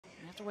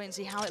to wait and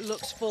see how it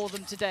looks for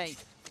them today.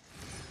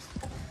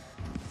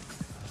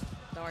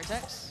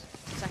 Heretics,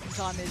 second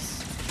time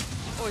is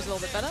always a little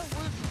bit better.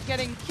 We're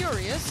getting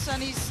curious,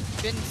 and he's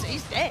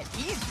dead.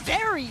 He's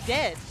very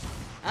dead.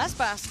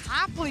 Aspas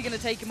happily going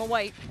to take him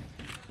away.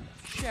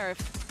 Sheriff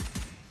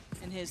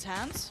in his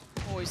hands,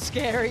 always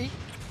scary.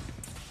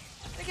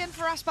 Again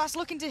for Aspas,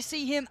 looking to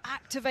see him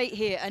activate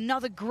here.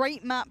 Another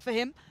great map for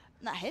him.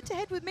 And that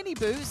head-to-head with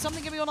Miniboo is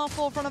something going to be on our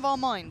forefront of our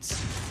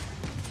minds.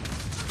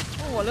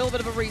 Oh, a little bit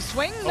of a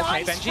re-swing. Okay,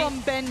 nice Benji.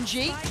 from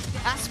Benji.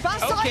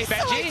 Aspas, okay,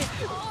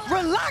 Benji.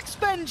 Relax,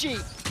 Benji.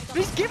 But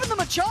he's given them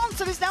a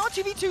chance, and it's now a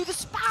 2v2. The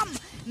spam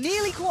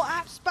nearly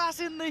caught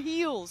Aspas in the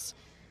heels.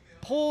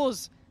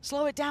 Pause.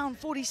 Slow it down,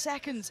 40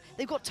 seconds.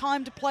 They've got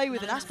time to play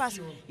with, and Aspas,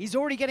 he's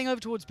already getting over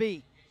towards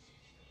B.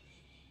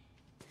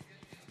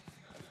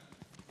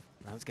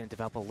 Round's going to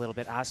develop a little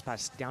bit.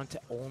 Aspas down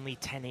to only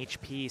 10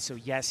 HP, so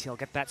yes, he'll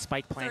get that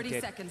spike planted. 30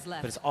 seconds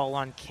left. But it's all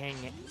on King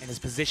and his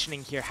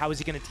positioning here. How is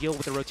he going to deal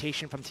with the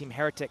rotation from Team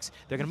Heretics?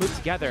 They're going to move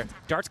together.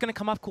 Dart's going to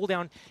come off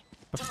cooldown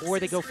before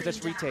they go for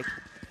this retake.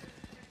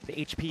 The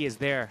HP is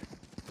there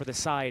for the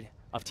side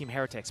of Team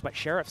Heretics, but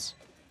Sheriffs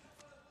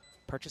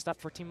purchased up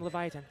for Team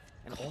Leviatan,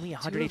 and only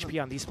 100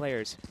 HP on these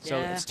players. So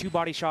it's 2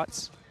 body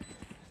shots.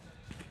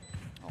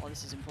 Oh,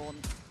 this is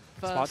important.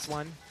 Spots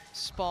one.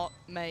 Spot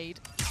made.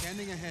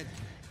 Standing ahead.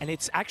 And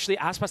it's actually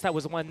Aspas that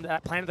was the one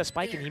that planted the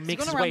spike, and he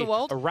makes his around way the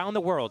world. around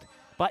the world.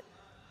 But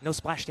no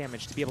splash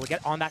damage to be able to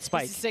get on that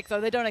spike. This is sick,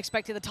 though. They don't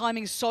expect it. The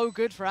timing's so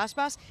good for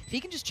Aspas. If he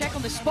can just check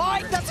on the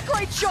spike, that's a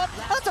great shot.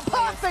 That's a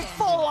perfect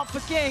follow-up for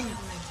King.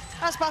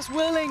 Aspas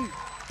willing.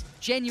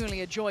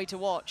 Genuinely a joy to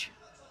watch.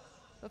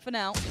 But for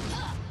now,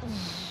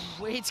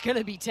 it's going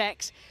to be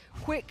Tex.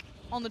 Quick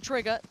on the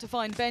trigger to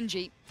find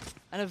Benji.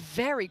 And a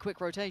very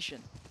quick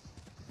rotation.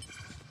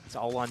 It's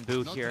all on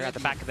Boo here at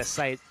the back of the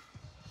site.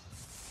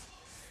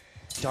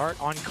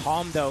 Dart on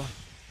Calm, though.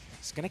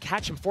 He's going to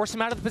catch him, force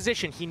him out of the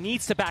position. He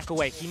needs to back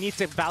away. He needs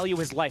to value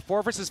his life.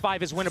 4 versus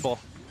 5 is winnable.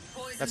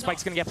 That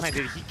spike's going to get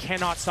planted. He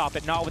cannot stop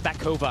it, not with that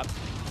Cove up.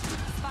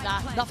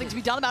 Nah, nothing to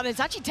be done about it. It's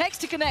actually Tex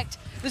to connect.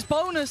 This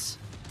bonus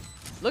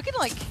looking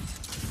like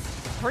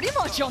pretty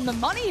much on the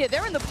money here.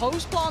 They're in the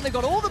post plant. They've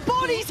got all the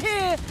bodies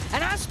here.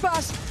 And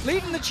Aspas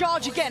leading the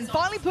charge again.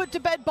 Finally put to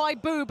bed by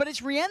Boo, but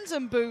it's Rienz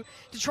and Boo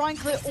to try and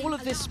clear all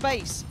of this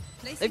space.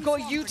 They've got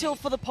util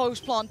for the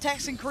post plant.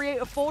 Tex can create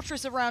a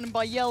fortress around him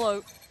by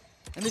yellow.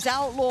 And this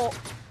Outlaw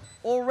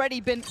already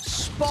been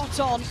spot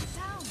on.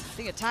 I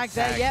think a tag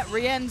there. Yeah,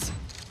 Rienz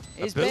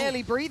is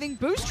barely breathing.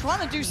 Boo's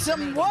trying to do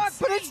some work,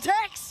 but it's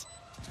Tex.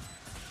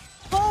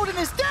 Holding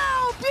this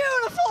down.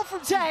 Beautiful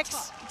from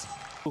Tex.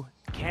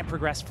 Can't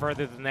progress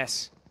further than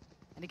this.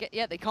 And again,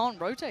 yeah, they can't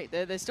rotate.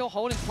 They're still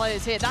holding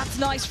players here. That's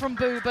nice from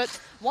Boo, but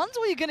one's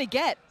all you're going to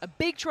get. A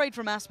big trade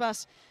from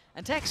Aspas,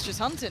 and Tex just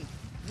hunting.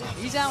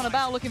 He's out and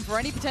about looking for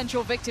any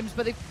potential victims,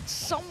 but they've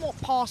somewhat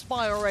passed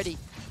by already.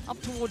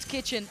 Up towards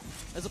Kitchen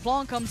as the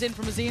plant comes in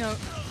from Azino.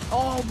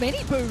 Oh,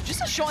 mini Boo,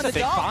 just a shot in the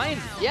dark. Fine.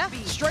 Yeah,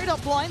 straight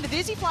up blind. The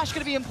Dizzy Flash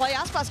going to be in play.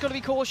 Aspas got to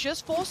be cautious.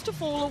 Forced to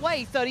fall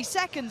away. 30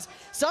 seconds.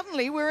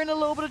 Suddenly, we're in a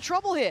little bit of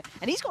trouble here.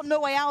 And he's got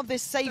no way out of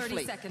this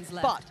safely. 30 seconds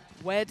left. But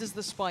where does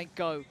the spike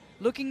go?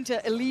 Looking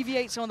to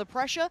alleviate some of the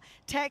pressure.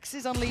 Tex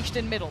is unleashed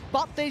in middle,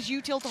 but there's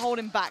util to hold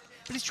him back.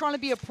 But he's trying to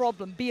be a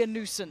problem, be a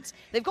nuisance.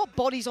 They've got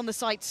bodies on the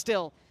site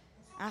still.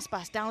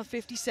 Aspas down to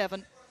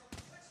 57.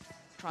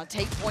 Trying to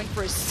take point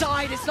for his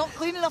side. It's not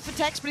clean enough for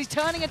Tex, but he's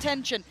turning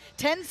attention.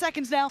 10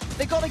 seconds now.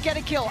 They've got to get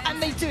a kill,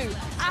 and they do.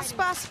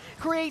 Aspas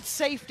creates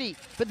safety,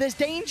 but there's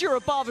danger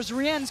above as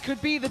Rienz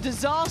could be the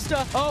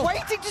disaster.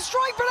 Waiting to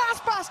strike, but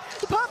Aspas,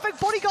 the perfect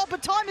bodyguard,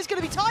 but time is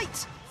going to be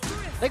tight.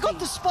 They got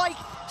the spike.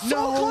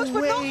 So close,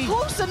 but not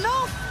close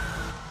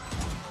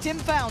enough. Tim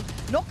found.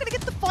 Not going to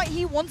get the fight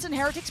he wants, and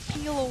Heretics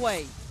peel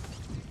away.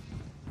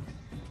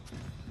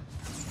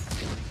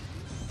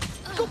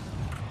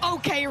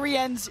 Okay,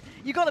 Rienz,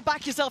 you got to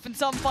back yourself in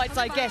some fights,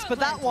 I guess, but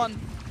that one...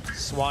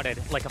 Swatted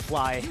like a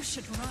fly.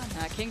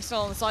 King's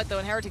still on the side, though,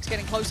 and Heretics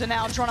getting closer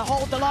now, trying to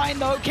hold the line,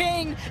 though.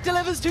 King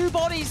delivers 2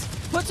 bodies,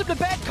 puts him to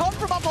bed, Con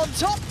from up on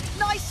top.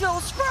 Nice little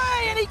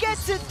spray, and he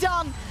gets it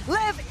done.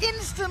 Lev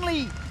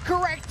instantly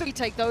correctly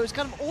take those.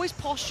 Kind of always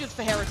postured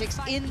for Heretics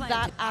in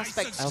that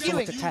aspect. I also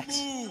like the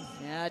Tex.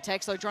 Yeah,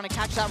 Tex, though, trying to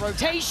catch that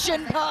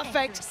rotation.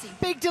 Perfect.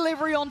 Big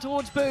delivery on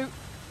towards Boo.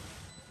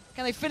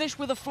 Can they finish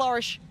with a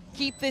flourish?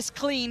 Keep this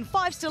clean.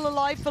 5 still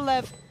alive for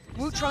Lev.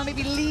 Woot trying to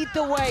maybe lead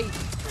the way.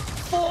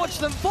 Forge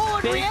them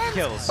forward. Big Rienz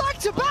kills. back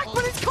to back,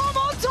 but it's Calm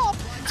on top.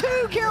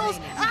 2 kills.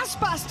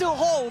 Aspas still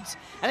holds.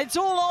 And it's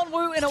all on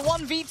Woot in a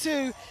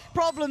 1v2.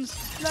 Problems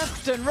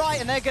left and right,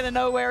 and they're going to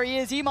know where he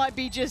is. He might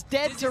be just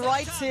dead to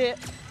rights here.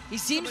 He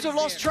seems to have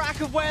lost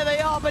track of where they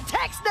are, but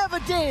Tex never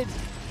did.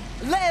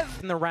 Lev.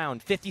 In the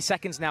round, 50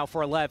 seconds now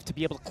for Lev to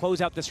be able to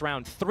close out this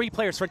round. 3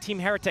 players for Team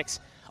Heretics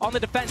on the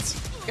defense.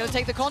 Gonna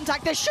take the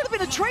contact. There should have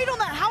been a trade on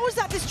that. How is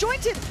that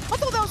disjointed? I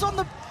thought that was on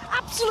the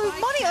absolute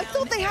money. I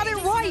thought they had it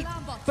right.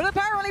 But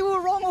apparently we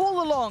were wrong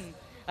all along.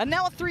 And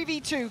now a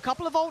 3v2.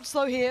 Couple of ults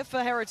though here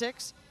for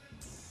Heretics.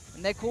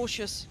 And they're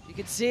cautious. You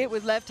can see it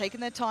with Lev taking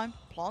their time.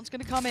 Plant's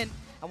gonna come in.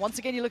 And once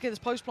again, you look at this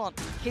post plant.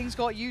 King's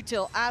got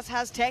util, as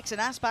has Tex, and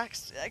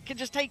Aspax can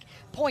just take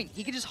point.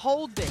 He can just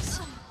hold this.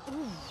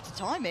 Ooh, the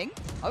timing.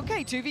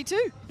 Okay,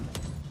 2v2.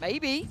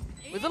 Maybe.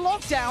 With the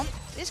lockdown,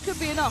 this could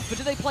be enough. But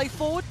do they play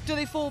forward? Do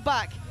they fall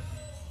back?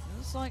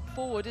 Looks like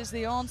forward is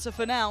the answer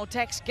for now.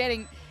 Tex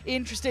getting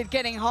interested,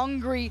 getting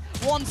hungry,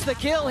 wants the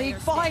kill. He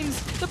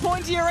finds the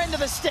pointier end of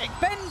the stick.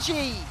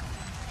 Benji!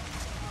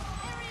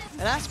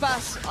 And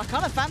Aspas, I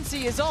kind of fancy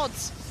his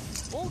odds.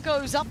 All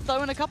goes up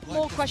though, and a couple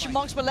more question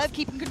marks, but Lev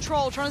keeping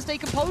control, trying to stay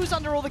composed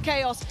under all the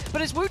chaos.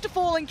 But it's Woot to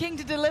fall and King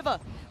to deliver.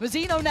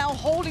 Mazzino now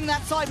holding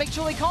that side, make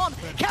sure they can't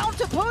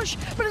counter push,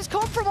 but it's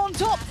come from on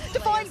top to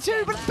find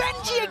two. But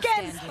Benji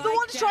again, the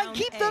one to try and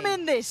keep them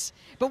in this.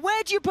 But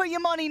where do you put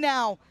your money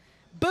now?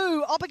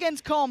 Boo up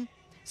against Com.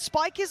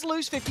 Spike is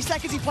loose, 50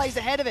 seconds, he plays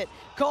ahead of it.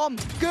 Com,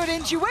 good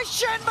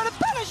intuition, but a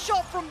better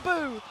shot from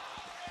Boo.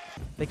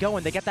 They go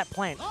and they get that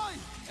plant.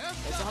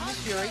 There's a Hunter's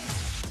Fury.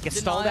 Gets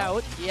stalled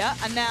out. Yeah,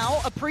 and now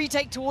a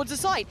pre-take towards the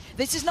site.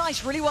 This is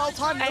nice, really well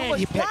timed. And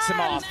he picks him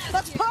off.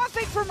 That's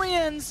perfect from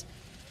Rians.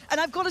 And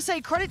I've got to say,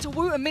 credit to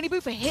Woot and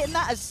Miniboo for hitting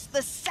that as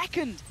the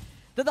second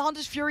that the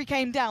Hunter's Fury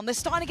came down. They're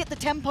starting to get the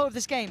tempo of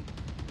this game.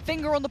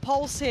 Finger on the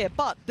pulse here,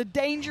 but the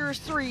dangerous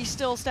three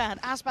still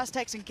stand. Aspas,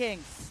 Tex, and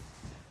King.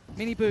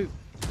 Miniboo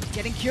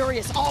getting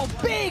curious. Oh,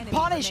 big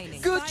punish.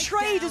 Good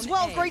trade as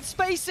well. Great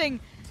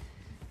spacing.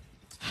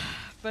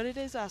 But it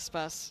is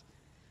Aspas.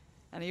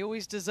 And he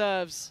always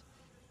deserves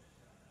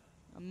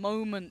a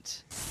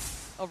moment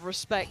of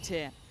respect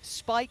here.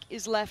 Spike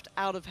is left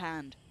out of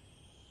hand.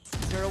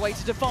 Is there a way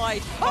to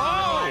divide?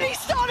 Oh, and he's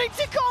starting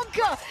to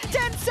conquer!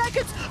 10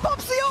 seconds,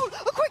 pops the ult,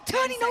 a quick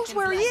turn, he knows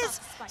where he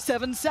is.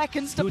 7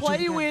 seconds to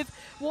play with.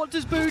 What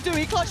does Boo do?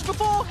 He clutched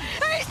before,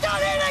 and he's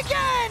done it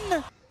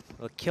again!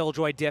 A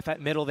killjoy diff at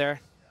middle there.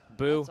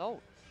 Boo,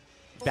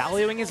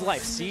 valuing his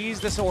life,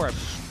 sees this orb.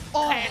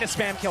 Oh, and a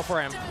spam kill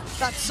for him.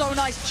 That's so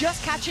nice,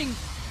 just catching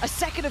a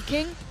second of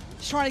King.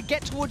 He's trying to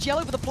get towards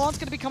yellow, but the plant's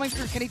going to be coming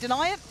through. Can he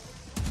deny it?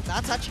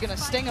 That's actually going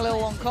to sting a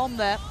little on Com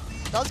there.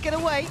 Does get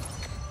away.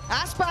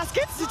 Aspas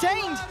gets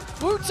detained.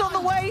 Woot's on the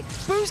way.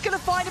 Boo's going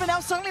to find him, and now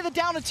suddenly they're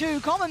down to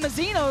 2. Com and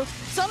Mazzino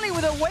suddenly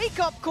with a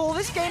wake-up call.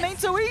 This game ain't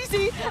so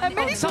easy. And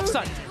Miniboo,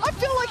 I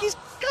feel like he's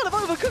kind of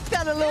overcooked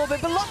that a little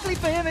bit, but luckily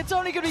for him, it's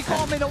only going to be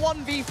Com in a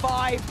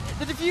 1v5.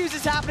 The defuse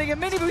is happening,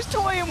 and Miniboo's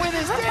toying with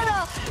his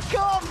dinner.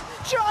 Com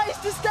tries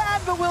to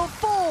stand, but will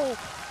fall.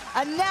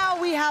 And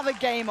now we have a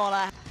game on our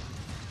hands.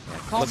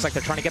 Looks like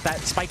they're trying to get that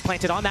spike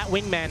planted on that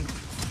wingman.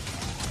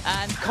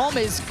 And Com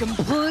is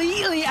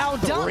completely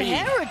outdone.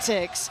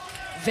 Heretics,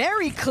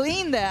 very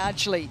clean there,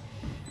 actually.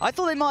 I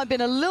thought they might have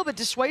been a little bit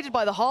dissuaded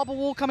by the harbor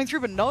wall coming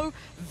through, but no,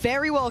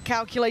 very well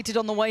calculated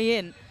on the way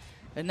in.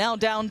 And now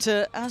down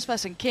to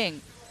Aspas and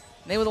King.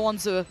 They were the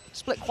ones that were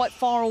split quite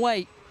far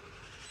away.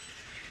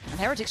 And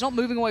Heretics not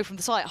moving away from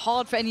the site.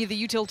 Hard for any of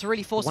the util to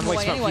really force them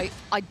away anyway.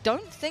 I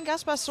don't think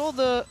Aspas saw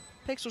the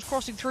pixels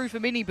crossing through for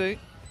Miniboo.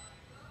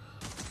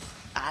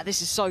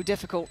 This is so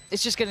difficult.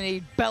 It's just going to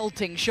need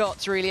belting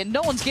shots, really, and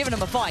no one's giving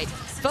him a fight.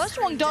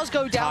 First one does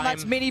go down,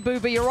 that's Miniboo,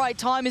 but you're right,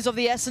 time is of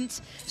the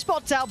essence.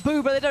 Spots out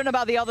Boo, but they don't know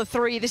about the other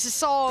three. This is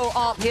so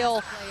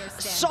uphill,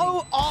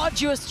 so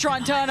arduous to try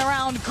and turn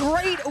around.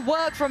 Great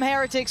work from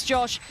Heretics,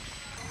 Josh.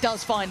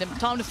 Does find him,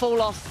 time to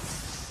fall off.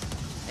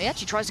 He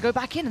actually tries to go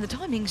back in, and the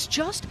timing's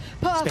just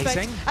perfect.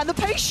 Spacing. And the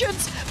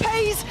patience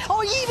pays.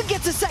 Oh, he even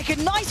gets a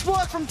second. Nice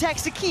work from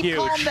Tex to keep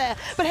calm there.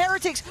 But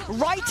Heretics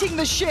righting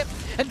the ship.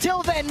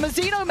 Until then,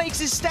 Mazzino makes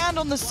his stand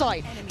on the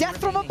site. Death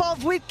from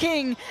above with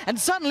King. And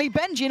suddenly,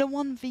 Benji in a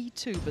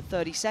 1v2, but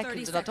 30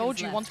 seconds. And I told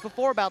you once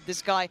before about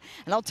this guy,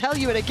 and I'll tell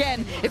you it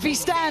again. If he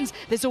stands,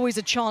 there's always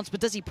a chance. But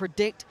does he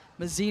predict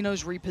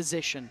Mazzino's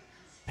reposition?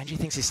 Benji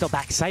thinks he's still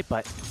back sight,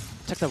 but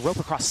took the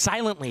rope across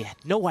silently.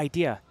 No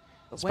idea.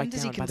 But when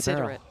does he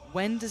consider it?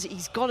 When does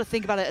he's got to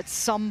think about it at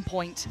some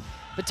point.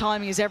 But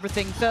timing is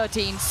everything.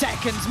 13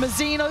 seconds.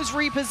 Mazzino's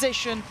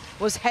reposition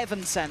was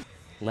heaven sent.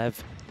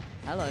 Lev.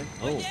 Hello.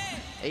 Oh.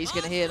 He's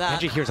going to hear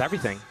that. Benji hears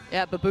everything.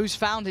 Yeah, but Boo's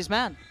found his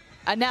man.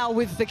 And now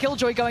with the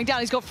Killjoy going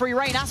down, he's got free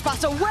reign.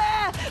 Aspas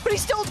aware, but he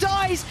still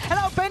dies. And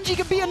now Benji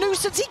can be a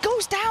nuisance. He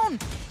goes down.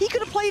 He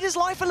could have played his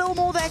life a little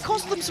more there,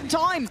 cost them some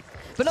time.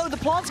 But no, the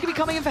plant's going to be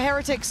coming in for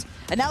Heretics.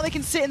 And now they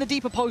can sit in the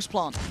deeper post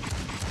plant.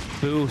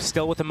 Boo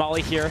still with the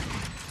molly here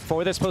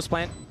for this post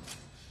plant.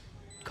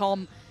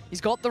 Com, he's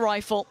got the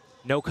rifle.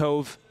 No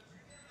cove,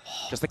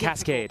 just the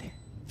cascade.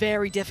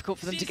 Very difficult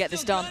for them to get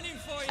this done.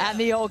 And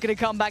the ult going to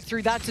come back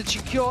through. That to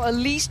secure at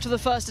least to the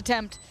first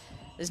attempt.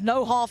 There's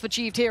no half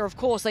achieved here, of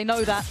course, they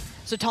know that.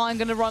 So time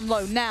going to run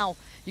low. Now,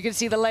 you can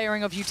see the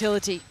layering of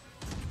utility.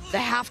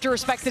 They have to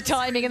respect the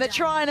timing, and they're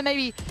trying to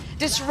maybe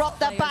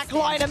disrupt that back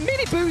line, and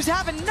Miniboo's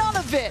having none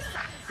of it.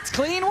 It's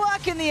clean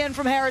work in the end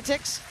from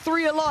Heretics.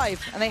 3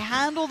 alive, and they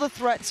handle the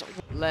threats.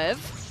 Lev,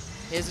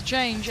 here's a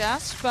change.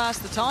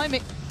 Aspas, the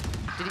timing.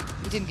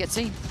 He didn't get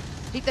seen.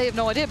 They have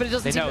no idea, but it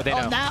doesn't seem... They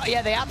know. Now,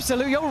 yeah, they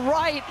absolutely... You're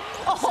right.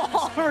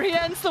 Oh,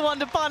 Rien's the one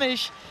to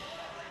punish.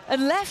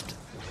 And left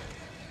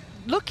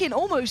looking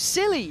almost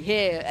silly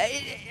here.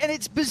 And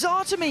it's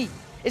bizarre to me.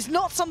 It's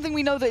not something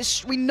we know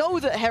that we know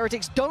that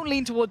Heretics don't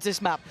lean towards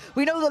this map.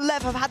 We know that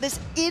Lev have had this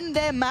in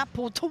their map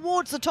pool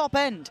towards the top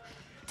end.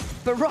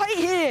 But right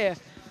here,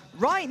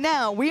 right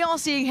now, we are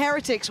seeing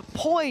Heretics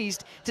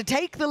poised to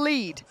take the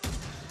lead.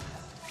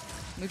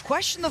 We've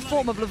questioned the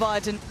form of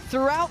Leviatan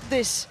throughout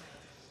this,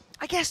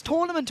 I guess,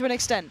 tournament to an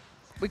extent.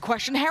 We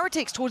questioned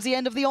Heretics towards the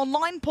end of the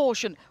online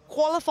portion,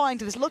 qualifying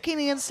to this, looking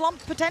in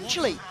slump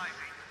potentially.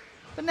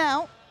 But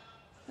now,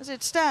 as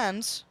it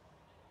stands,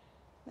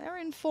 they're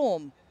in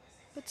form.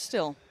 But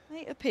still,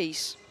 8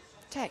 apiece.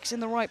 Tex in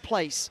the right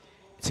place.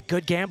 It's a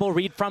good gamble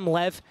read from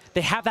Lev.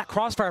 They have that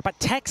crossfire, but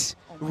Tex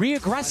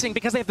re-aggressing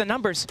because they have the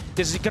numbers.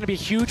 This is going to be a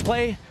huge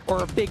play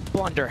or a big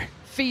blunder.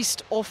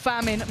 Feast or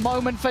famine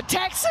moment for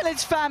Tex, and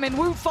it's famine.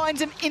 Woot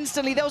finds him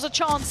instantly. There was a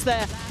chance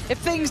there if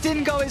things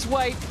didn't go his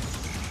way.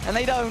 And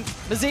they don't.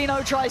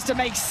 Mazzino tries to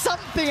make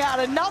something out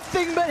of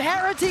nothing, but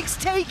Heretics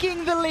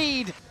taking the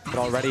lead. But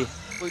already...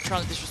 Woot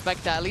trying to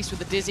disrespect that, at least with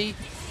the Dizzy.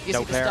 You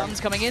see the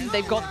stuns coming in.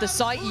 They've got the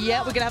sight.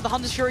 Yeah, we're going to have the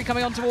Hunter's Fury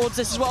coming on towards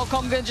this as well.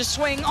 Com going to just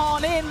swing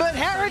on in, but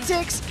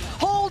Heretics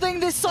holding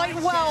this site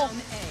well.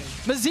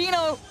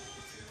 Mazzino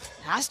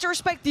has to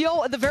respect the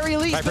ult at the very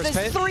least, but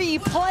there's 3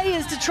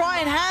 players to try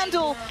and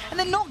handle, and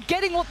they're not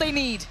getting what they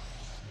need.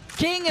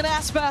 King and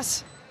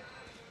Aspas.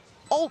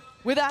 Ult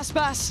with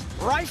Aspas.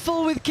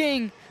 Rifle with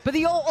King. But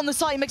the ult on the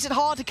site makes it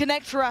hard to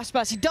connect for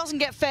Aspas. He doesn't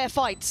get fair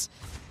fights.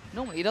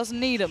 Normally, he doesn't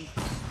need them.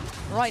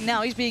 Right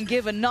now, he's being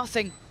given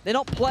nothing. They're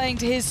not playing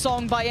to his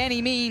song by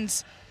any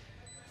means.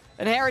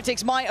 And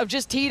Heretics might have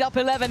just teed up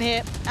 11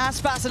 here.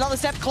 Aspas another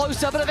step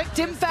closer, but a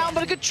victim found,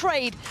 but a good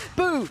trade.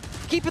 Boo,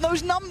 keeping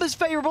those numbers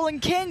favorable,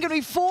 and King going to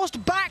be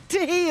forced back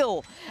to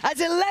heal as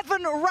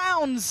 11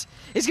 rounds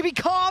is going to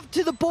be carved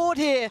to the board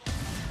here.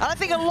 And I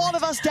think a lot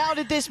of us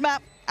doubted this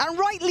map, and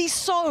rightly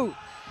so.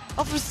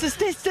 Off of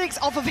statistics,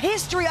 off of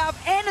history, out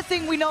of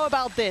anything we know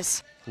about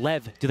this.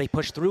 Lev, do they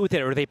push through with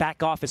it, or do they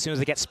back off as soon as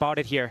they get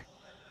spotted here?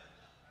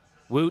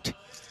 Woot.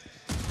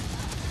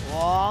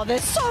 Oh, they're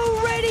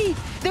so ready!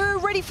 They were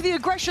ready for the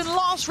aggression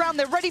last round,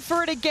 they're ready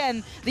for it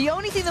again. The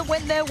only thing that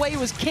went their way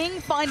was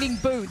King finding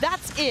Boo,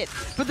 that's it.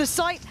 But the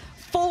site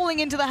falling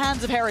into the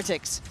hands of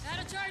Heretics.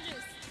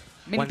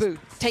 Mini Boo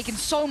taking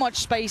so much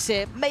space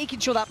here, making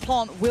sure that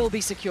plant will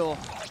be secure.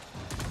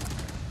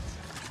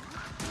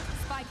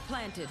 Spike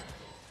planted.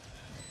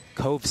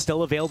 Cove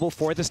still available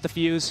for this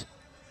defuse.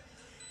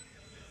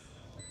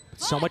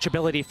 So much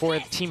ability for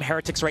Team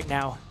Heretics right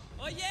now.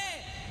 Oh yeah!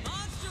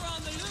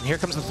 And here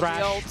comes the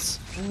thrash.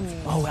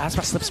 Oh,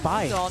 Aspas slips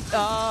by.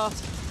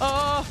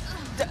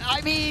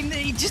 I mean,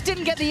 he just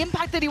didn't get the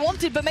impact that he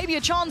wanted, but maybe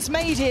a chance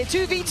made here.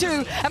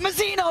 2v2, and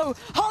Mazzino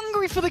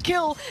hungry for the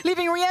kill,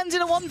 leaving Rienz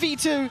in a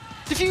 1v2.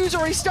 Diffuse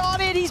already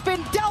started, he's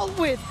been dealt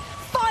with,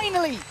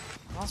 finally!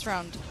 Last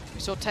round, we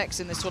saw Tex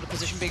in this sort of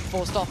position being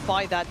forced off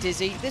by that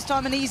Dizzy. This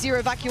time an easier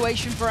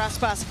evacuation for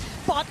Aspas,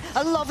 but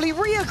a lovely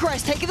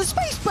reaggress taking the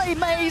Space Blade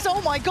maze.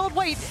 Oh my god,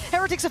 wait,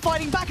 Heretics are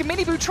fighting back, and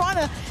Miniboo trying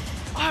to,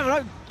 I don't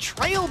know,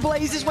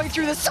 trailblaze his way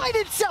through the site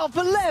itself,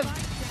 but Lev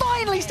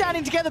finally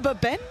standing together,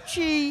 but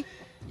Benji,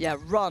 yeah,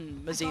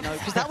 run, Mazzino,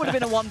 because that would have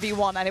been a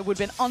 1v1 and it would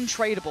have been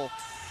untradeable.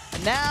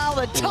 And now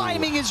the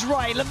timing is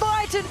right.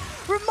 Leviatan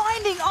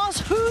reminding us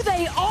who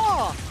they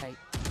are.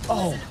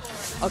 Oh,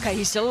 okay,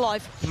 he's still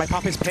alive. He might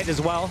pop his pit as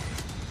well.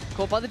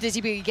 Caught by the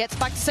Dizzy, but he gets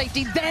back to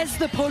safety. There's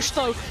the push,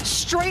 though.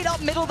 Straight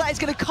up middle, that is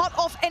going to cut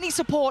off any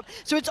support.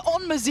 So it's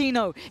on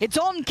Mazzino. It's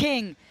on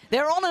King.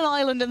 They're on an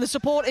island, and the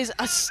support is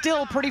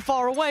still pretty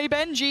far away.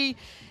 Benji,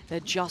 they're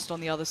just on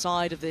the other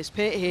side of this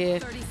pit here.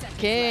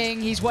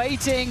 King, he's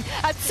waiting,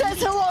 and says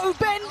hello,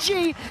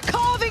 Benji,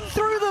 carving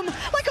through them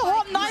like a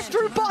hot knife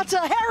through butter.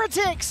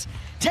 Heretics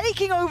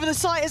taking over the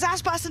site as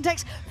Aspas and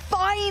Tex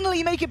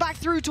finally make it back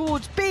through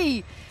towards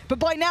B. But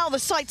by now, the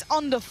site's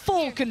under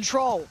full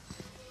control.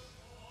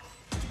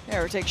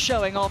 Heretics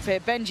showing off here.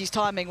 Benji's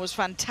timing was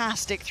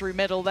fantastic through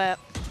middle there.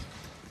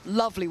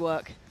 Lovely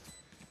work.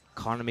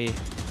 Economy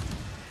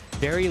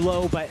very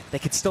low, but they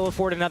could still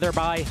afford another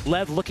buy.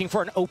 Lev looking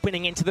for an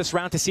opening into this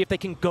round to see if they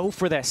can go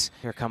for this.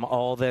 Here come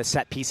all the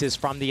set pieces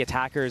from the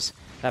attackers.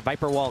 That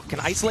Viper wall can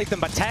isolate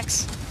them, but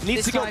Tex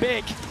needs to go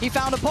big. He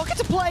found a pocket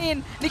to play in,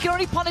 and he can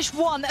only punish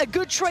one. A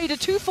good trade, a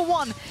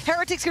 2-for-1.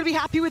 Heretics going to be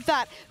happy with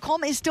that.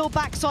 Com is still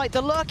backside.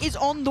 The lurk is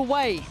on the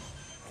way.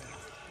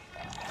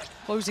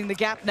 Closing the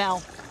gap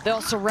now. They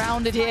are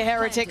surrounded here,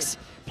 Heretics.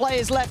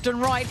 Players left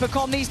and right, but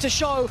Com needs to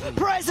show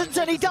presence,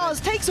 and he does.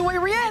 Takes away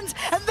Rienz,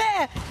 and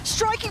there,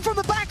 striking from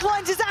the back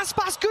lines is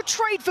Aspas. Good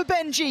trade for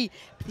Benji.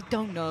 But they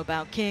don't know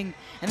about King,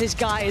 and this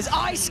guy is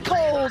ice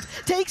cold.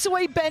 Takes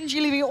away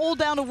Benji, leaving it all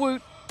down to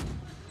Woot. Can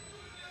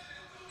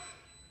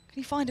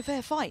he find a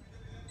fair fight?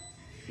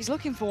 He's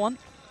looking for one.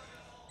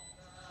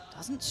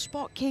 Doesn't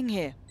spot King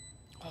here.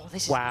 Oh,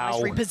 this is a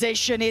nice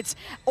reposition. It's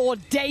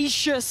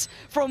audacious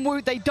from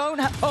Woot. They don't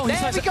have... Oh,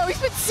 there we go. He's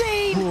been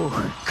seen.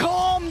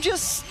 Com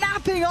just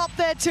snapping up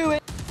there to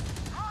it.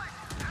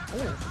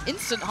 Oh,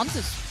 instant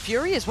Hunter's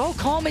Fury as well.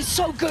 Calm is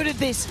so good at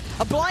this.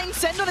 A blind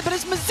send on it, but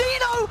it's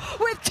Mazzino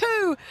with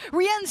 2.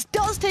 Riens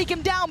does take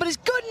him down, but it's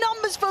good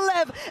numbers for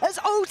Lev as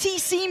OT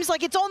seems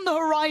like it's on the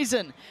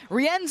horizon.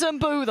 Riens and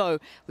Boo, though.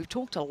 We've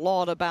talked a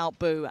lot about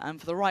Boo, and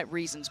for the right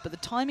reasons, but the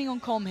timing on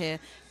Calm here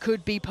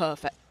could be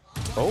perfect.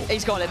 Oh.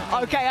 He's got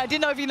him. Okay, I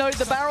didn't know if he noted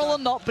the barrel or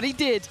not, but he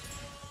did.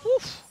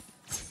 Oof.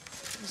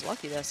 He was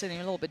lucky there, sitting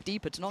a little bit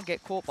deeper to not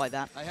get caught by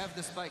that. I have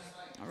the spike.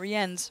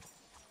 Riens.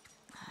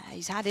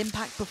 He's had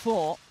impact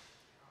before,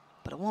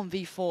 but a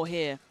 1v4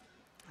 here,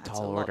 that's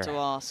Tall a lot order. to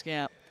ask,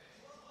 yeah.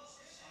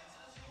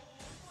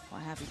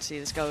 Quite happy to see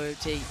this go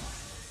OT.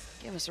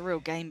 Give us a real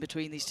game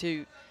between these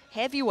two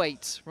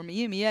heavyweights from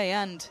EMEA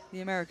and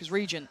the Americas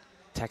region.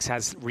 Tex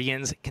has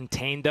Riens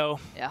contained, though.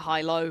 Yeah,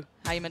 high-low.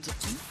 How you meant to...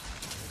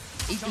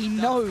 He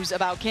knows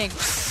about King.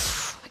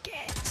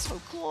 Again, so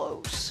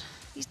close.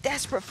 He's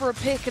desperate for a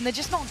pick, and they're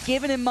just not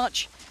giving him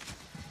much.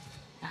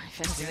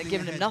 If anything, they're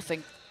giving him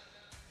nothing.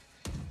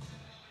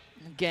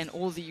 Again,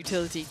 all the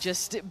utility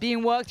just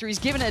being worked through. He's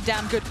giving it a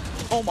damn good...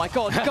 Oh my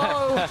god,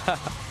 go!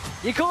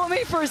 You caught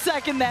me for a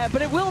second there,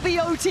 but it will be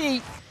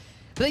OT.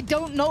 But they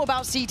don't know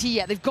about CT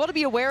yet. They've got to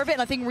be aware of it,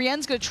 and I think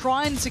Rien's going to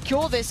try and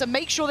secure this and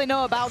make sure they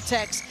know about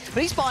Tex.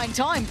 But he's buying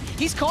time.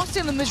 He's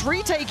costing them this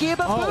retake here,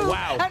 but Boo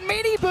wow. and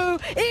Mini Boo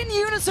in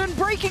unison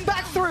breaking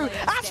back through.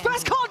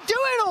 Aspas can't do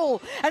it all!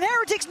 And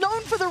Heretics,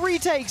 known for the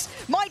retakes,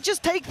 might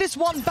just take this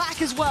one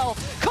back as well.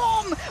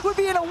 Com would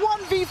be in a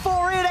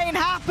 1v4, it ain't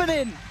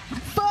happening!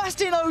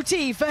 First in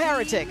OT for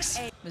Heretics.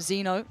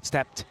 Mazzino.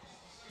 Stepped.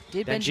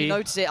 Did Benji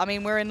notice it? I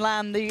mean, we're in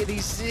LAN. The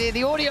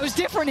audio's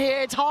different here.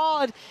 It's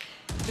hard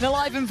in a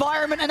live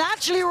environment, and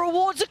actually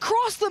rewards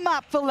across the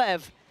map for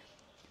Lev.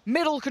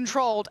 Middle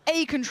controlled,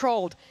 A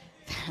controlled.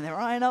 They're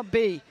eyeing up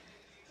B.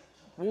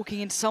 Walking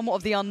into somewhat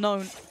of the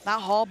unknown.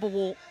 That harbor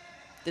wall,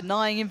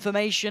 denying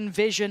information,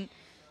 vision,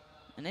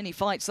 and any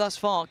fights thus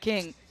far.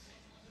 King.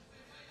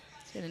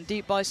 Getting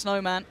deep by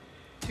Snowman.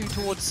 2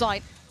 towards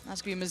site.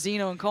 That's going to be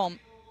Mazzino and Com.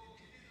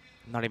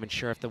 I'm not even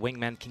sure if the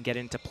wingman can get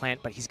into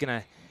plant, but he's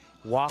going to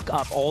walk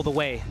up all the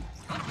way.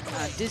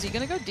 Dizzy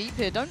going to go deep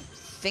here. Don't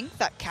think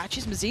that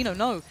catches Mazzino.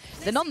 No,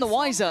 they're none the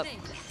wiser.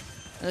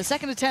 And the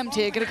second attempt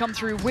here going to come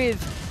through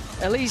with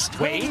at least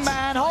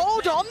wingman.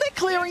 Hold on, they're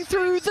clearing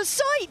through the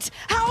site.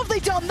 How have they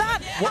done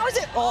that? How is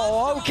it?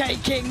 Oh, okay,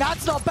 King,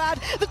 that's not bad.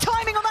 The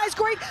timing on that is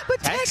great, but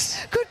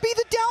Tex could be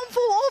the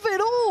downfall of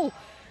it all.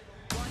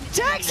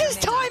 Tex's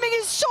timing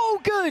is so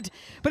good,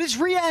 but it's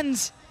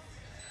Rien's.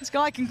 This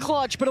guy can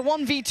clutch, but a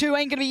 1v2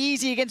 ain't gonna be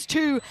easy against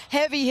 2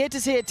 heavy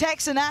hitters here.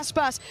 Tex and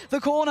Aspas,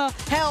 the corner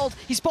held.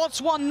 He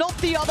spots one, not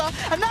the other,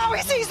 and now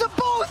he sees them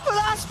both with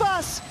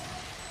Aspas.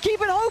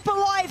 Keeping hope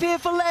alive here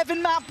for Lev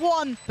in map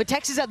 1. But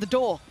Tex is at the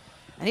door,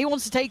 and he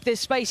wants to take this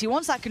space. He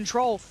wants that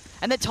control,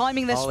 and the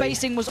timing, their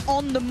spacing was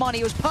on the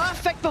money. It was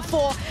perfect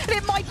before, and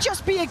it might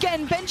just be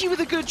again. Benji with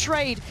a good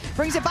trade.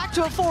 Brings it back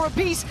to a 4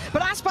 apiece,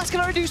 but Aspas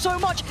can only do so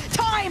much.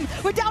 Time!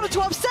 We're down to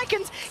 12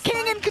 seconds.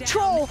 King in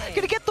control.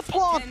 Gonna get the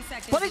plant,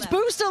 but it's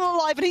Boo still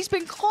alive, and he's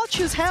been clutch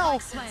as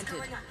hell.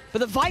 But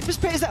the Viper's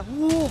pit is that...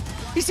 Whoa!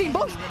 He's seen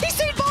both! He's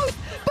seen both!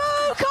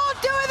 Boo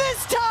can't do it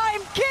this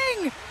time!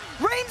 King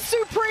reigns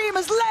supreme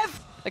as Lev...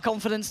 The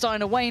confidence starting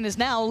to wane as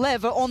now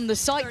Lev are on the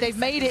site. They've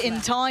made it in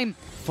time.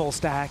 Full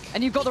stack.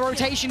 And you've got the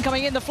rotation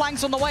coming in, the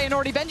flanks on the way, and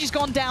already Benji's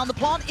gone down. The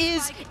plant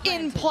is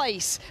in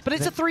place, but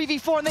it's a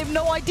 3v4, and they have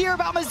no idea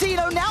about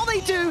Mazzino. Now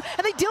they do,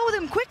 and they deal with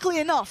him quickly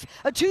enough.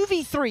 A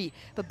 2v3,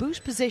 but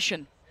boost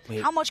position.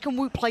 How much can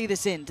Woot play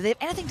this in? Do they have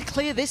anything to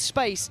clear this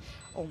space?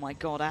 Oh my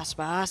god,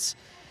 Aspas.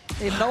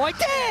 They have no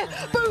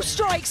idea! Boo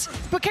strikes,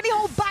 but can he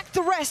hold back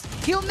the rest?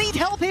 He'll need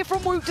help here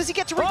from Woot. Does he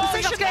get to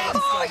reposition?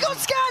 Oh, he got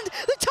scanned!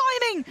 The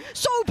timing!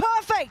 So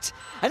perfect!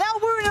 And now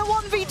we're in a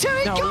 1v2.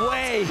 He can't do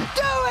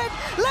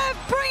it! Lev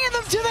bringing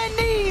them to their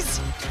knees!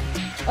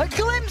 A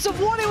glimpse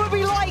of what it would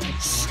be like,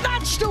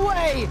 snatched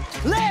away!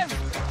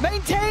 Lev,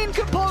 maintain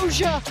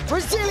composure,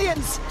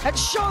 resilience, and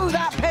show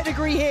that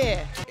pedigree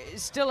here.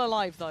 It's still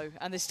alive though,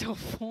 and there's still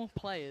 4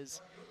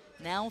 players.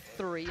 Now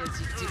 3, as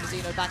you can see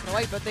Mazzino backing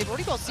away, but they've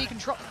already got C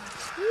control.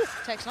 Ooh,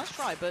 Tex, nice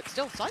try, but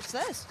still, site's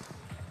theirs.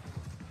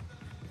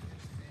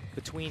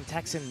 Between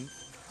Tex and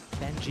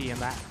Benji in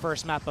that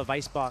first map of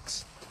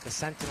Icebox, the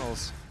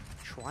Sentinels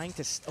trying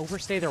to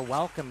overstay their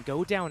welcome,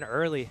 go down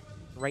early.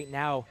 Right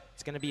now,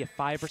 it's going to be a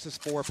 5 versus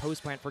 4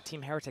 post plant for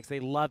Team Heretics.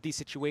 They love these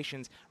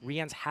situations.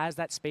 Riens has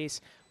that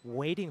space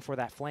waiting for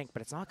that flank,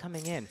 but it's not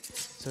coming in.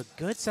 So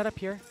good setup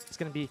here. It's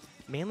going to be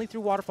mainly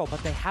through Waterfall,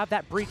 but they have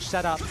that breach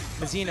set up.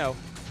 Mazzino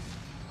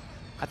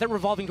at that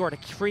revolving door to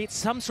create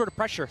some sort of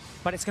pressure,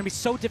 but it's going to be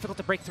so difficult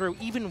to break through,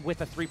 even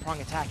with a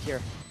 3-prong attack here.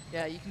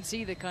 Yeah, you can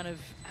see the kind of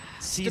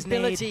C's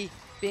stability nade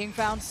being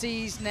found.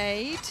 C's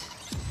nade.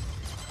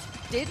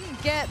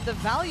 Didn't get the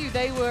value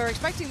they were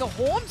expecting. The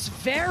Horn's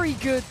very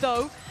good,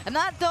 though, and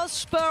that does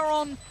spur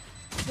on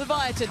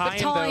Leviatan. But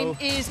time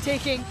is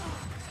ticking.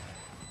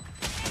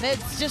 And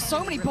there's just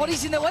so many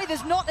bodies in their way.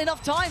 There's not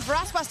enough time for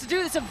Aspas to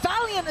do this. A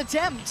valiant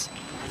attempt,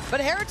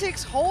 but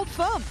Heretics hold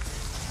firm.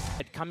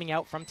 Coming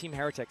out from Team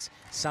Heretics.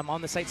 Some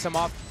on the site, some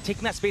off.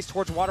 Taking that space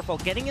towards Waterfall.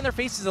 Getting in their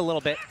faces a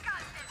little bit.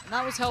 And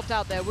that was helped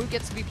out there. Woot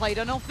gets to be played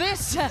on off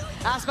this.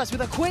 Aspas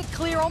with a quick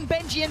clear on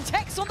Benji and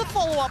Tex on the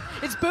follow-up.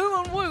 It's Boo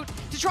and Woot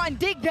to try and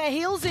dig their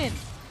heels in.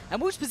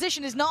 And Woot's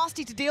position is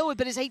nasty to deal with,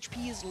 but his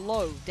HP is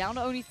low. Down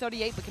to only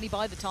 38, but can he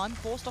buy the time?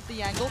 Forced off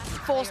the angle,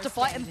 forced to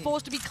fight, and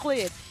forced to be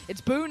cleared.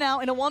 It's Boo now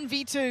in a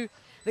 1v2.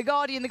 The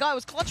Guardian, the guy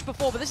was clutch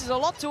before, but this is a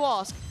lot to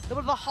ask. A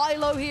little bit of a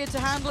high-low here to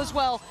handle as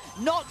well.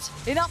 Not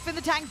enough in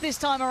the tank this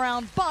time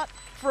around, but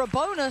for a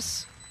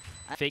bonus.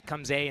 Fake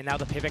comes A, and now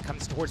the pivot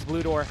comes towards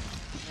Blue Door.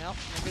 Yep,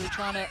 they're really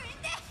trying to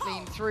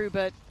lean through,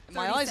 but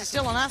my eyes are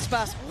still on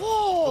Aspas.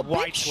 Whoa,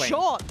 big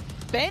shot.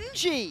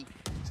 Benji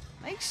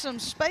makes some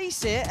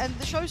space here, and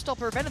the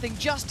showstopper, if anything,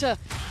 just to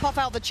puff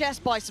out the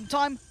chest by some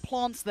time,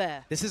 plants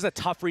there. This is a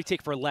tough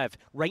retake for Lev.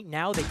 Right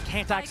now, they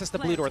can't access the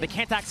blue door. They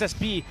can't access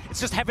B. It's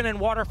just Heaven and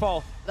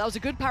Waterfall. That was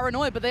a good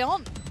paranoia, but they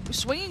aren't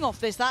swinging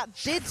off this. That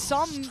did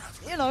some,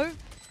 you know,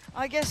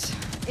 I guess,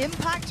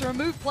 impact to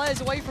remove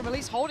players away from at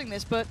least holding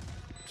this, but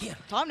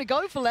time to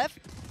go for Lev.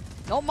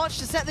 Not much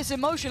to set this in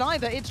motion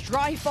either. It's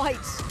dry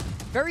fights.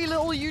 Very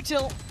little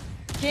util.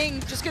 King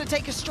just going to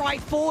take a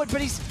stride forward,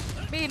 but he's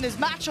meeting his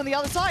match on the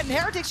other side, and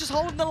Heretics just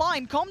holding the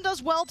line. Com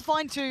does well to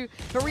find two,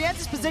 but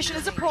Rienza's position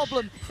is a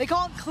problem. They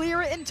can't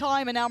clear it in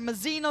time, and now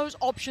Mazzino's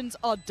options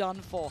are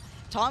done for.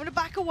 Time to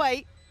back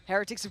away.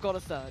 Heretics have got a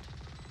third.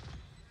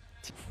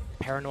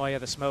 Paranoia,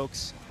 the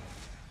smokes.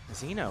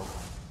 Mazzino,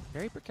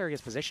 very precarious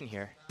position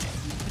here.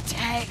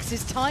 Tex,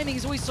 his timing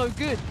is always so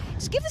good.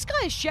 Just give this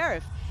guy a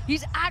sheriff.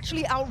 He's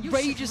actually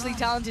outrageously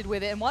talented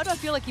with it, and why do I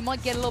feel like he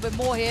might get a little bit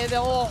more here?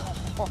 Oh,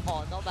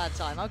 not that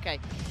time, okay.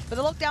 But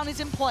the lockdown is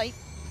in play.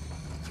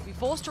 Be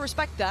forced to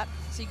respect that.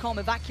 See Com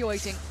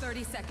evacuating.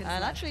 30 seconds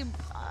and left. Actually,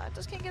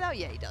 does King get out?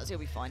 Yeah, he does. He'll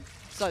be fine.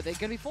 So they're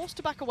going to be forced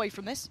to back away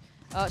from this.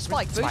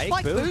 Spike, boo,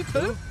 Spike, boo,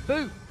 boo,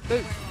 boo,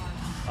 boo.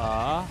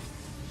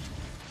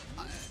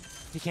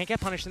 He can't get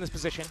punished in this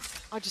position.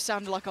 I just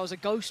sounded like I was a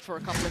ghost for a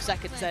couple of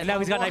seconds there. And now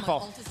he's got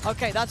Nightfall.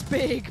 Okay, that's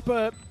big,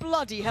 but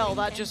bloody hell,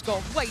 that just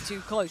got way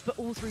too close. But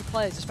all three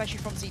players, especially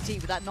from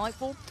CT, with that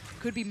Nightfall,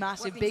 could be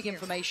massive, big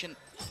information.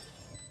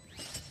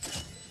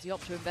 Does he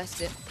opt to invest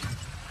it?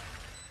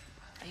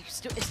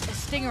 It's a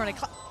stinger and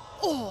a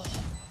oh!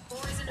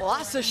 Well,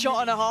 that's a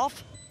shot and a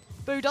half.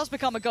 Boo does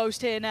become a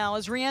ghost here now,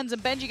 as Rienz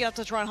and Benji have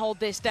to try and hold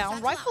this down.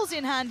 Rifles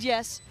in hand,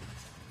 yes.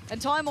 And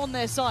time on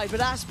their side, but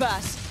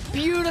Aspas,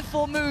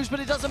 beautiful moves, but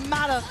it doesn't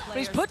matter. But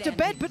he's put to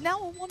bed, but now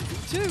a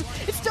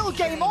 1v2. It's still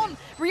game on.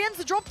 Rienz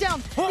the drop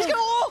down. He's gonna,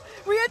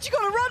 Rienz, you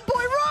gotta run,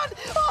 boy, run!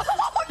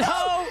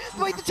 Oh,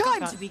 no! Wait, the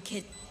time.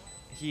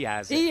 He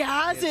has it. He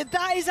has it.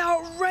 That is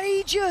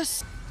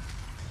outrageous.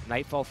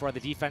 Nightfall for the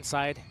defense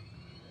side.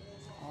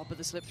 Oh, but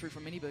the slip through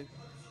from Miniboo.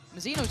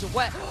 Mazzino's a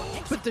wet,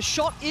 but the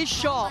shot is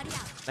sharp.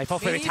 Nightfall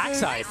for the attack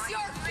side.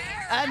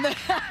 And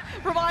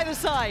from either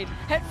side,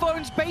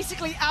 headphones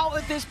basically out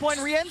at this point.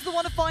 Rien's the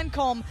one to find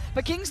Com,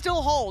 but King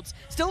still holds.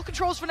 Still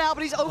controls for now,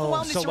 but he's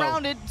overwhelmingly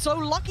surrounded. So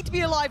lucky to be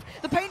alive.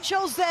 The paint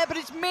shell's there, but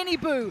it's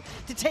Miniboo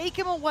to take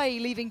him away,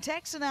 leaving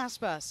Tex and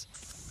Aspas.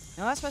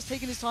 Now Aspas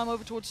taking his time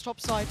over towards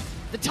top side.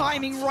 The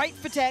timing right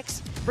for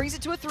Tex. Brings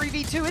it to a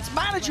 3v2. It's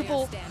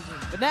manageable.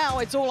 But now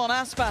it's all on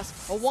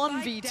Aspas. A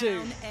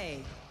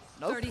 1v2.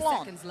 No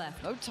plan.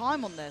 No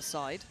time on their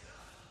side.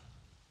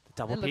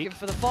 Double They're peek. looking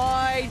for the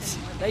fight.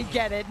 They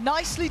get it.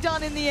 Nicely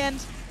done in the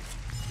end.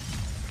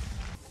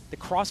 The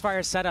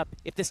crossfire setup,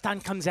 if the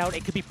stun comes out,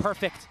 it could be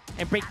perfect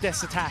and break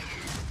this attack.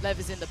 Lev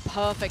is in the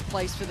perfect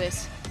place for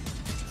this.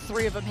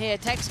 Three of them here.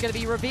 Tech's going to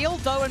be revealed,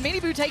 though, and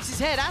Miniboo takes his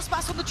head.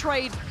 Aspas on the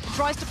trade,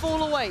 tries to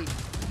fall away.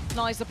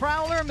 Nice, the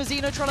Prowler, and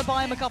Mazzino trying to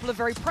buy him a couple of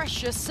very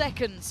precious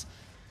seconds.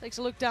 Takes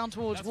a look down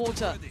towards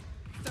water.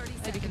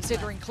 Maybe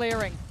considering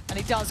clearing, and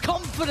he does.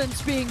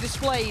 Confidence being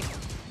displayed.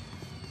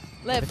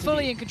 Lev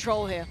fully in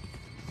control here.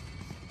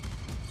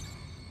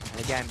 And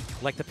again,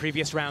 like the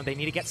previous round, they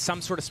need to get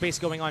some sort of space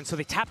going on. So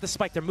they tap the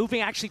spike. They're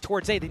moving actually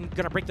towards A. They're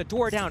going to break the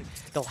door down.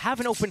 They'll have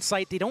an open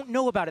sight. They don't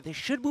know about it. They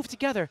should move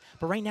together.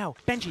 But right now,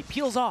 Benji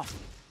peels off.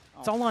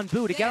 It's all on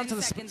Boo to get onto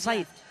the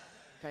site.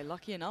 Okay,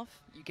 lucky enough,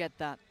 you get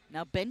that.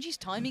 Now, Benji's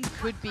timing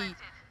could be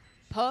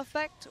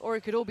perfect, or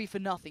it could all be for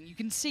nothing. You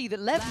can see that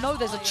Lev know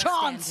there's a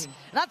chance.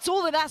 That's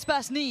all that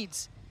Aspas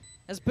needs.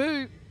 As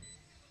Boo,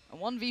 a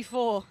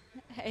 1v4.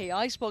 Hey,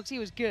 Icebox, he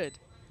was good.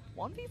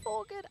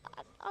 1v4 good?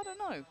 I don't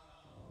know.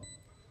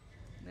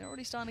 They're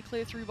already starting to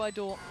clear through by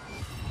door.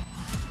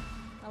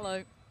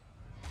 Hello.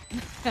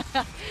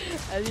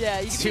 Yeah,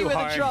 you can see where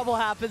the trouble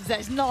happens.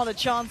 There's not a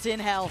chance in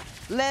hell.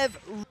 Lev,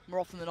 more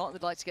often than not,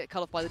 they'd like to get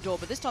cut off by the door,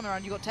 but this time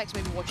around you got Tex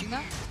maybe watching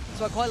that.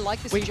 So I quite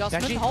like this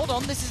adjustment. Benji? Hold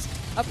on, this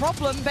is a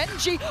problem.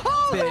 Benji,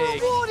 oh, the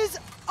reward is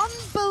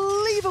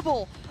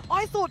unbelievable.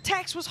 I thought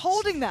Tex was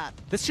holding that.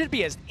 This should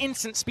be an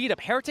instant speed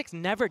up. Heretics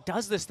never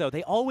does this, though.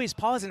 They always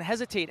pause and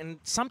hesitate, and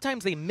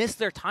sometimes they miss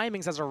their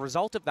timings as a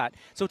result of that.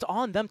 So it's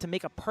on them to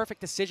make a perfect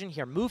decision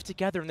here, move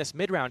together in this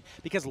mid-round,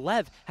 because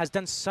Lev has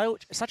done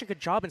such a good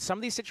job in some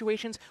of these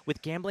situations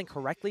with gambling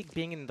correctly,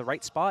 being in the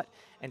right spot,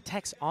 and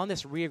Tex on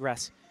this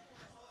regress.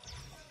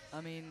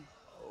 I mean,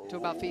 Talk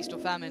about feast or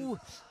famine. Ooh.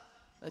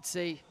 Let's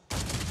see.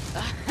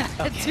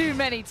 Too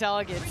many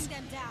targets.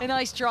 A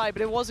nice try,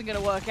 but it wasn't going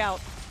to work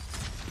out.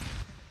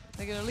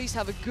 They're going to at least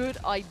have a good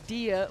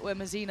idea where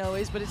Mazzino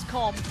is, but it's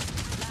calm.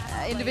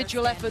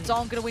 Individual efforts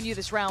aren't going to win you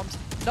this round.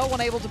 No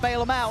one able to bail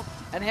them out.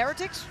 And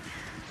Heretics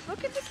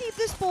looking to keep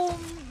this ball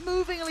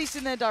moving, at least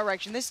in their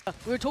direction.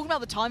 We were talking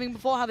about the timing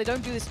before, how they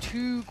don't do this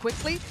too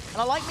quickly. And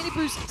I like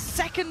Miniboo's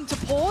second to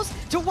pause,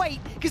 to wait,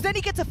 because then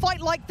he gets a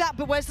fight like that.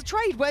 But where's the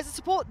trade? Where's the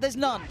support? There's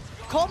none.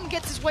 Com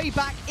gets his way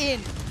back in.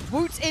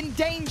 Woot's in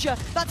danger.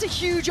 That's a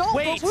huge ult,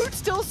 but Woot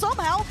still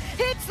somehow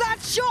hits that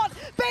shot.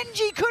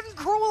 Benji couldn't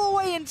crawl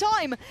away in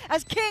time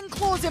as King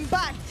claws him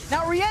back.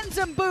 Now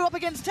Rienz and Boo up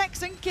against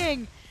Tex and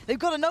King. They've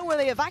got to know where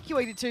they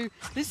evacuated to.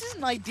 This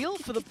isn't ideal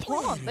for the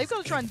plant. They've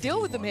got to try and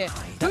deal with them here.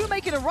 Boo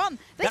making a run.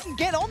 They can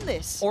get on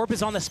this. Orb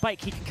is on the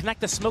spike. He can connect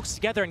the smokes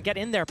together and get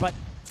in there, but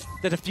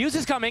the defuse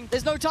is coming.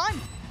 There's no time.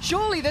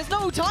 Surely there's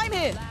no time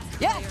here.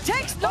 Yeah,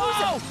 Tex knows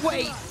it.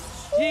 Wait.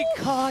 He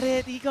caught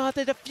it. He got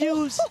the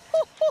defuse.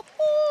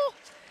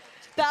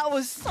 That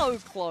was so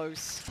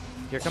close.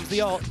 Here comes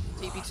the ult.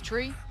 TP to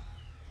tree.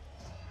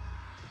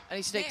 And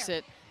he sticks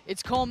it.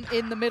 It's Com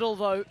in the middle,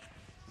 though.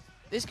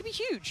 This could be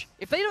huge.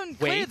 If they don't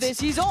clear this,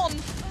 he's on.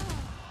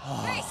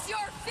 Face your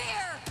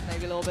fear.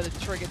 Maybe a little bit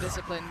of trigger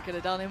discipline could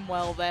have done him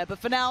well there. But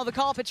for now, the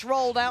carpet's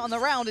rolled out and the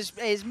round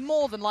is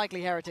more than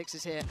likely Heretics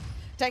is here.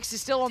 Tex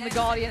is still on the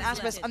Guardian.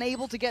 Aspas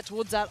unable to get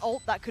towards that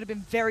ult. That could have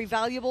been very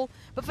valuable.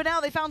 But for now,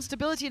 they found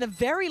stability in a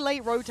very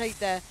late rotate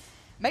there.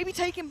 Maybe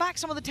taking back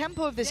some of the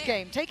tempo of this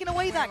game, taking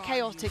away that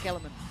chaotic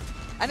element.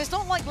 And it's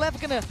not like Lev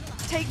are going to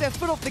take their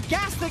foot off the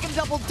gas, they can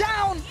double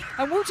down.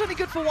 And Woot's only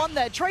good for one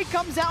there. Trade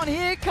comes out, and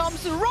here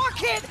comes the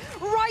rocket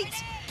right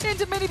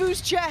into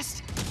Miniboo's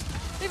chest.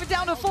 Even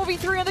down to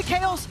 4v3, and the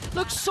chaos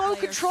looks so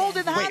controlled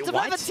in the hands of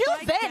Lev. Until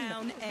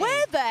then,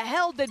 where the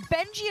hell did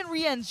Benji and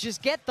Rienz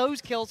just get those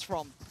kills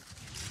from?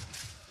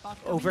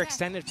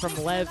 Overextended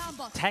from Lev.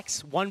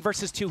 Tex 1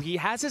 versus 2. He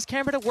has his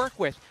camera to work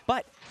with,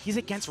 but he's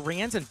against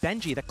Rienz and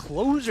Benji, the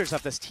closers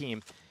of this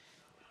team.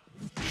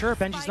 Sure,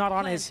 Benji's not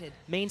on his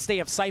mainstay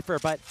of Cypher,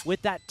 but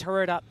with that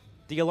turret up,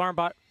 the alarm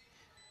bot,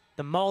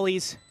 the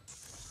mollies,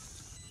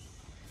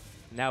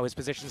 now his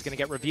position's going to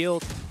get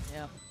revealed.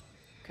 Yeah,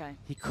 okay.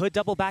 He could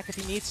double back if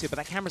he needs to, but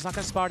that camera's not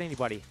going to spot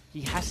anybody.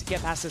 He has to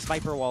get past this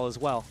Viper wall as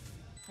well.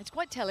 It's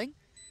quite telling.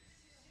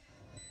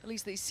 At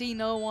least they see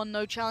no one,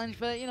 no challenge,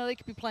 but you know, they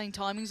could be playing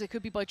timings, they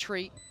could be by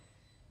tree.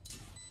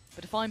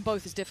 But to find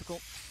both is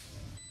difficult.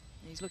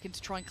 And he's looking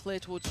to try and clear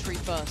towards tree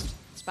first.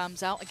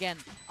 Spams out again.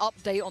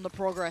 Update on the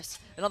progress.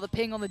 Another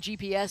ping on the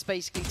GPS,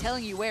 basically,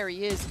 telling you where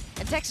he is.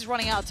 And Tex is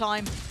running out of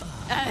time.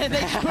 And they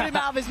just put him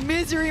out of his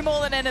misery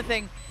more than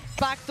anything.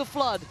 Back to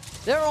Flood.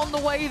 They're on the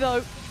way,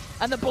 though.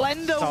 And the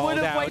Blender would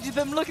have waited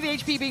them. Look at the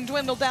HP being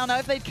dwindled down. Now,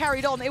 if they'd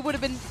carried on, it would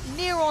have been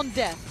near on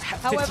death.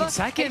 However,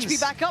 HP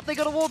back up. They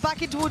got to ward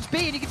back in towards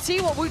B. And you can see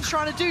what Woot's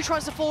trying to do.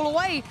 Tries to fall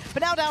away.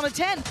 But now down to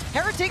 10.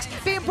 Heretics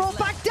being brought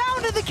back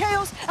down to the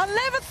chaos. And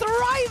Lev are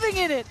thriving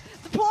in it.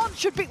 The plant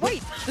should be...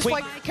 Wait, the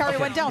spike carrier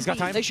went down.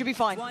 They should be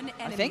fine,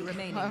 I think.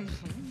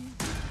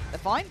 They're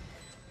fine.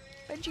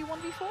 Benji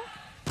 1v4?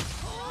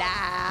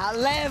 Nah,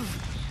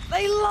 Lev.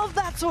 They love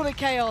that sort of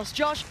chaos,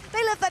 Josh.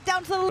 They left that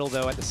down to the...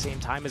 Though at the same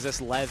time as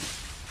this Lev,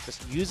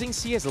 just using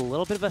C as a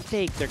little bit of a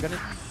fake, they're going to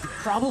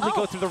probably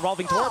go through the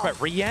revolving door, but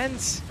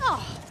Rienz.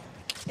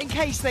 In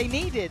case they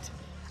needed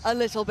a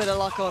little bit of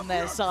luck on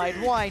their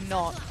side, why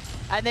not?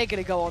 And they're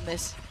going to go on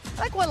this.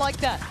 I quite like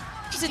that.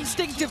 Just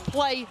instinctive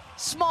play,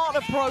 smart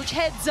approach,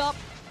 heads up,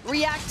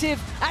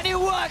 reactive, and it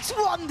works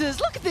wonders.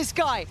 Look at this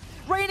guy,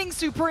 reigning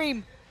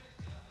supreme.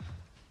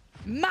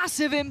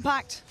 Massive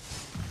impact.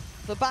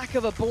 The back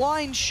of a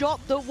blind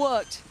shot that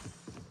worked.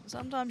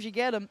 Sometimes you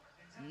get them.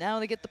 Now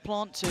they get the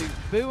plant too.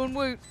 Boo and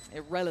Woot,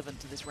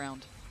 irrelevant to this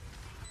round.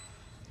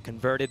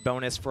 Converted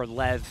bonus for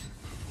Lev.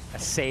 A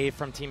save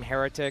from Team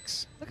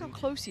Heretics. Look how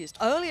close he is.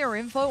 Earlier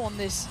info on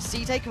this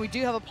C-take, and we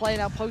do have a player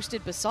now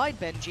posted beside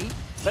Benji,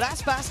 but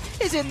Aspas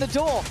is in the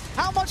door.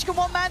 How much can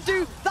one man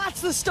do? That's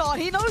the start.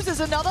 He knows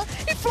there's another.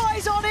 He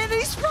flies on in and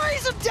he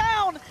sprays him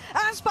down.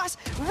 Aspas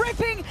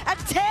ripping and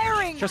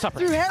tearing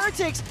through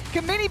Heretics.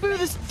 Can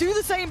Miniboo do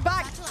the same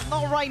back?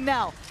 Not right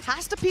now.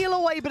 Has to peel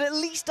away, but at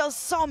least does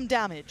some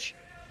damage.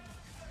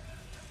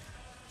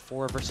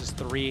 4 versus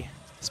 3.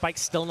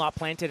 Spike's still not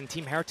planted, and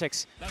Team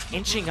Heretics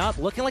inching up,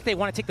 looking like they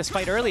want to take this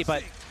fight early,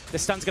 but the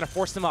stun's going to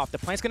force them off. The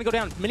plant's going to go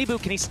down.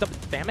 Miniboo, can he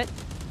spam it?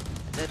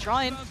 They're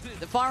trying.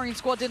 The firing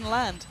squad didn't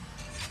land.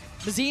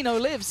 Mazzino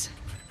lives.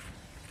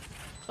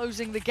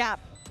 Closing the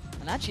gap.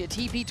 And actually a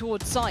TP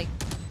towards site.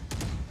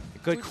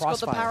 Good crossfire. He's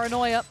got the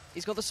paranoia.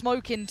 He's got the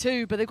smoke in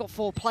too, but they've got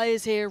 4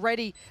 players here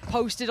ready,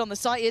 posted on the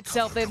site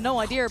itself. They have no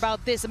idea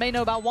about this. They may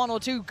know about 1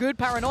 or 2. Good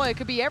paranoia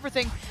could be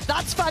everything.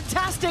 That's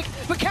fantastic,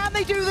 but can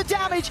they do the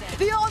damage?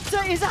 The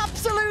answer is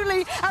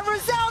absolutely and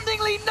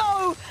resoundingly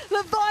no.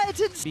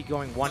 Leviatan be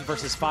going 1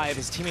 versus 5.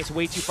 His teammate's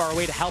way too far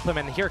away to help him,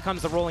 and here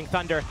comes the Rolling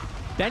Thunder.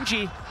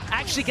 Benji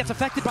actually gets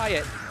affected by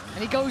it.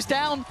 And he goes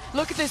down.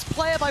 Look at this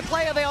player by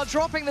player. They are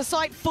dropping the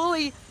site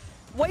fully.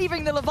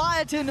 waving the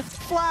Leviatan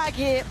flag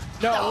here.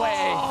 No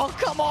way. Oh,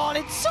 come on.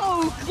 It's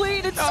so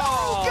clean. It's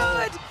so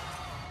good.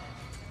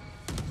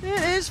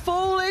 It is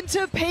falling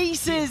to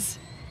pieces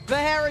for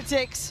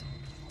Heretics.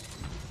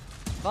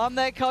 If I'm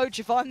their coach,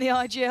 if I'm the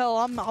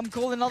IGL, I'm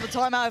calling another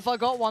timeout if I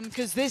got one,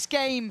 because this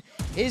game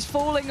is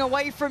falling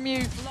away from you.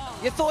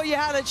 You thought you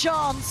had a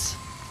chance.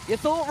 You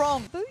thought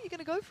wrong. Boo, you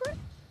gonna go for it?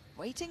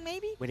 Waiting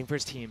maybe? Waiting for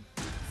his team.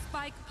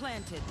 Spike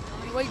planted.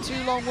 You wait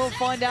too long, we'll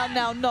find out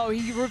now. No,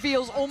 he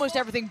reveals almost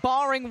everything,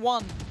 barring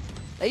one.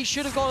 They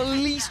should have got at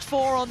least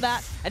 4 on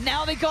that, and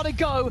now they gotta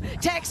go.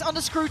 Tex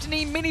under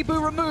scrutiny,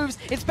 Miniboo removes.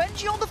 It's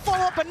Benji on the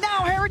follow-up, and now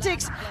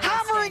Heretics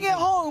hammering it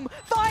home,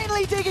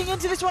 finally digging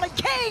into this one, and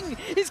King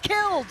is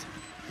killed.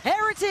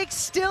 Heretics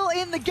still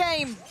in the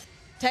game.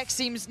 Tex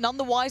seems none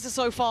the wiser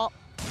so far.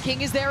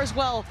 King is there as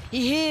well.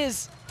 He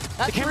hears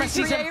that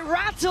 3-3-8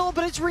 rattle,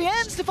 but it's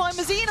Rien's to find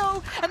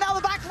Mazzino, and now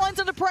the backline's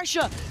under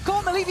pressure.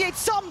 Calm alleviates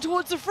some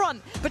towards the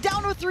front, but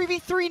down to a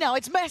 3v3 now.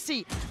 It's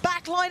messy.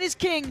 Backline is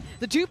King.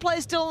 The 2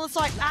 players still on the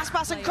site,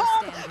 Aspas and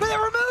Calm, but they're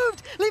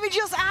removed, leaving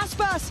just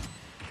Aspas.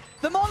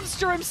 The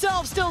monster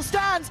himself still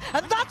stands,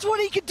 and that's what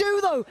he could do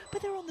though.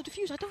 But they're on the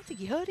defuse. I don't think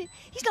he heard it.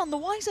 He's none the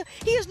wiser.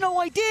 He has no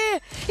idea.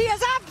 He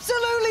has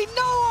absolutely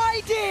no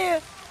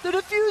idea the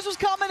defuse was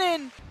coming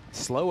in.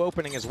 Slow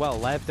opening as well.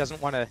 Lev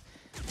doesn't want to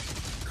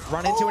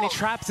run into any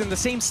traps in the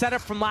same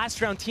setup from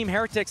last round. Team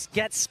Heretics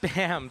gets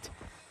spammed.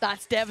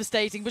 That's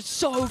devastating, but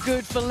so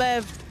good for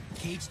Lev.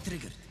 Cage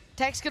triggered.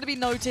 Tech's going to be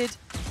noted.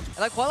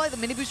 And I quite like the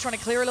Miniboo's trying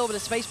to clear a little bit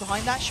of space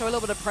behind that, show a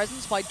little bit of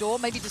presence by door,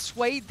 maybe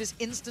dissuade this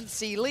instant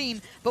C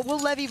lean, but will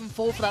Lev even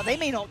fall for that? They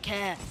may not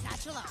care.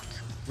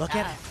 Look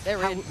at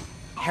they're in.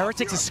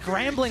 Heretics is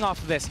scrambling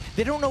off of this.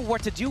 They don't know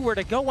what to do, where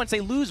to go once they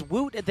lose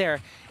Woot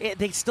there.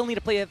 They still need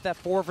to play at that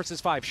 4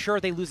 versus 5. Sure,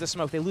 they lose the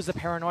smoke, they lose the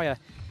paranoia.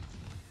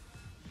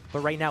 But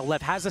right now,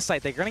 Lev has the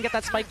sight. They're going to get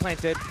that spike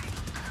planted.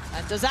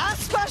 And does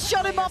Aspas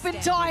shut him up in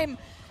time?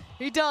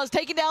 He does,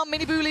 taking down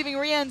Miniboo, leaving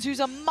Rienz, who's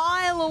a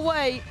mile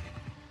away.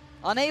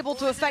 Unable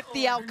to affect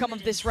the outcome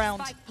of this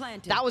round.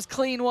 That was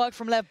clean work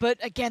from Lev,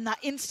 but again, that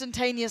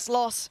instantaneous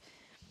loss.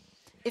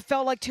 It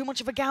felt like too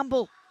much of a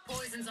gamble.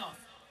 Poison's off.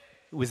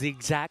 It was the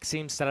exact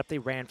same setup they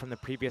ran from the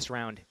previous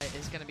round. It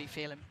is going to be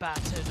feeling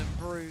battered and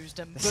bruised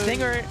and The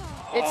Stinger.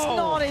 It's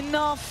not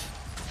enough.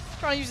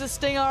 Trying to use the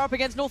Stinger up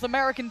against North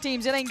American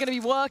teams. It ain't going to be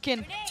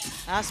working.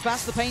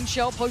 Aspas, the pain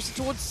shell, posted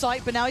towards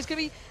sight, but now he's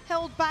going to be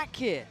held back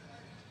here.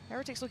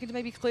 Heretics looking to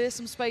maybe clear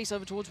some space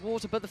over towards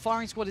water, but the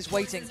firing squad is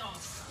waiting.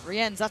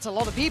 Rienz, that's a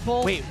lot of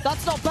people. Wait.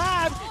 That's not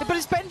bad, but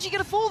is Benji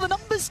going to fall? The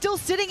number's still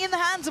sitting in the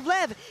hands of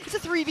Lev. It's a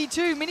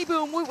 3v2.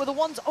 Miniboo and Woot were the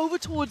ones over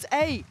towards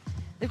A.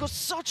 They've got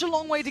such a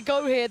long way to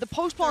go here. The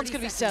post plant's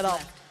going to be set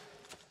up.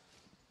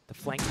 The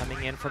flank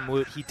coming in from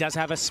Woot. He does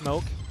have a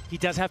smoke. He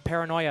does have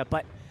paranoia,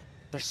 but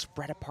they're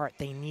spread apart.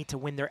 They need to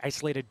win their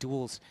isolated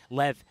duels.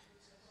 Lev,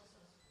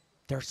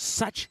 they're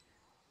such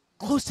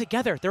close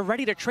together. They're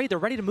ready to trade. They're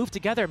ready to move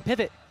together and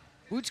pivot.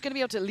 Woot's going to be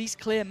able to at least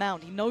clear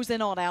Mount. He knows they're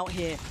not out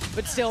here.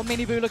 But still,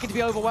 Miniboo looking to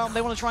be overwhelmed.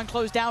 They want to try and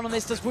close down on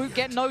this. Does Woot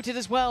get noted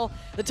as well?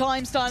 The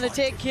time's starting to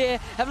tick here.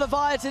 Have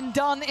Leviatan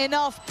done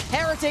enough?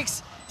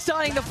 Heretics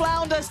starting to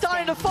flounder,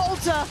 starting to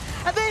falter.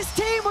 And this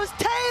team was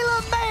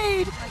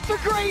tailor-made for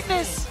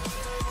greatness.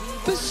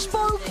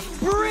 Bespoke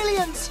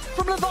brilliance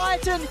from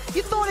Leviatan.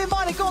 You thought it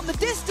might have gone the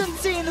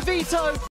distance seeing the veto.